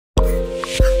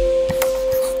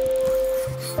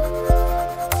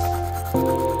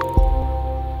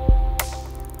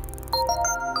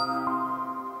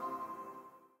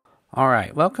All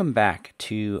right, welcome back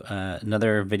to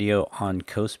another video on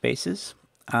CoSpaces.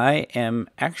 I am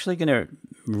actually going to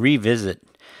revisit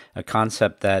a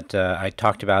concept that I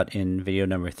talked about in video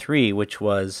number 3, which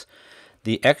was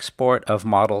the export of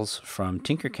models from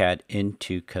Tinkercad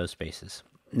into CoSpaces.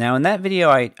 Now, in that video,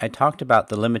 I talked about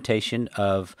the limitation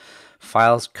of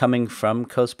files coming from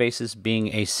CoSpaces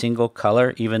being a single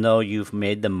color, even though you've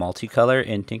made them multicolor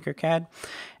in Tinkercad.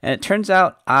 And it turns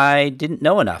out I didn't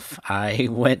know enough. I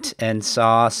went and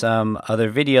saw some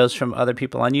other videos from other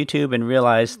people on YouTube and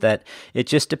realized that it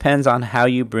just depends on how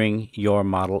you bring your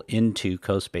model into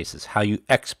CoSpaces, how you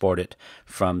export it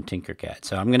from Tinkercad.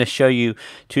 So I'm going to show you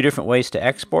 2 different ways to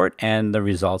export and the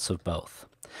results of both.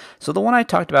 So the one I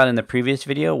talked about in the previous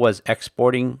video was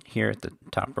exporting here at the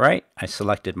top right. I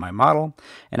selected my model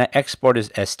and I export as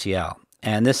STL.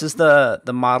 And this is the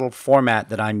model format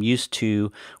that I'm used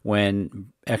to when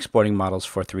exporting models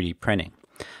for 3D printing.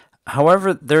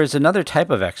 However, there is another type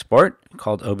of export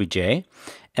called OBJ.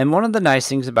 And one of the nice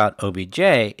things about OBJ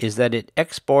is that it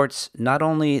exports not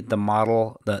only the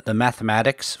model, the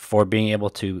mathematics for being able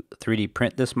to 3D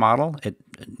print this model, it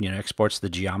exports the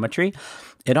geometry,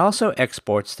 it also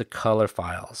exports the color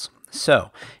files. So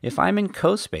if I'm in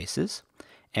CoSpaces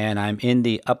and I'm in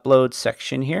the upload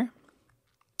section here,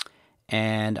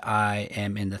 and I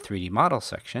am in the 3D model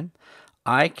section,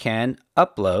 I can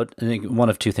upload one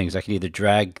of 2 things. I can either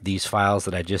drag these files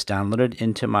that I just downloaded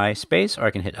into my space, or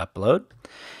I can hit upload.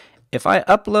 If I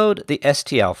upload the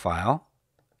STL file,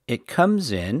 it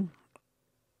comes in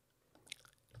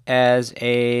as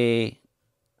an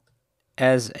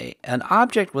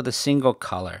object with a single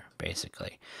color,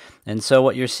 basically. And so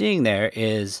what you're seeing there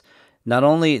is not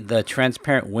only the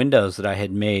transparent windows that I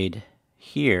had made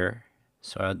here,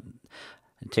 so I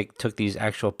took these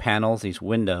actual panels, these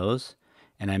windows,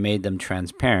 and I made them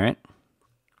transparent,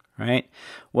 right?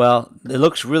 Well, it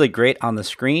looks really great on the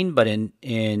screen, but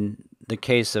in the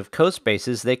case of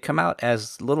CoSpaces, they come out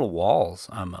as little walls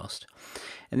almost.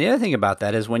 And the other thing about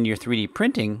that is when you're 3D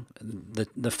printing,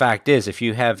 the fact is if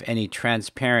you have any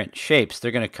transparent shapes,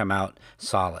 they're going to come out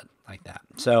solid like that.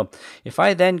 So if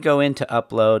I then go in to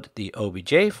upload the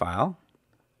OBJ file,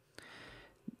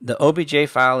 the OBJ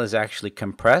file is actually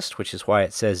compressed, which is why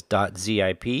it says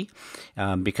 .zip,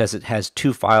 because it has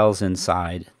 2 files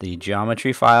inside, the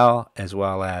geometry file as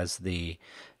well as the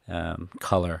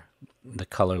color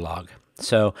log.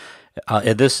 So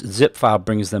this zip file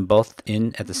brings them both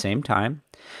in at the same time.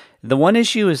 The one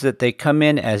issue is that they come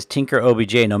in as Tinker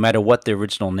OBJ no matter what the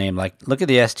original name. Like, look at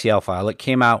the STL file. It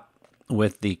came out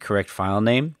with the correct file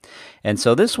name. And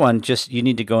so this one, you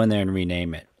need to go in there and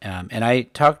rename it. And I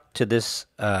talked to this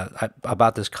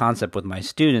about this concept with my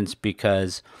students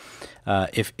because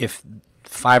if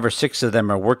 5 or 6 of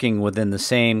them are working within the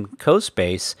same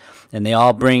CoSpace and they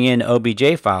all bring in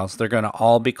OBJ files, they're going to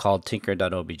all be called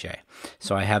tinker.obj.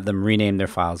 So I have them rename their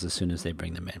files as soon as they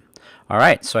bring them in. All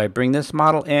right, so I bring this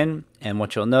model in, and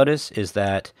what you'll notice is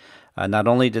that not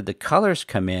only did the colors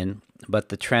come in, but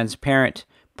the transparent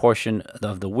portion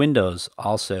of the windows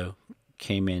also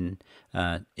came in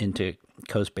into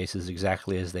CoSpaces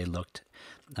exactly as they looked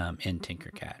in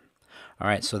Tinkercad. All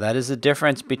right, so that is the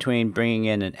difference between bringing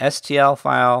in an STL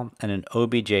file and an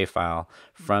OBJ file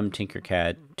from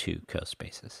Tinkercad to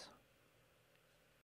CoSpaces.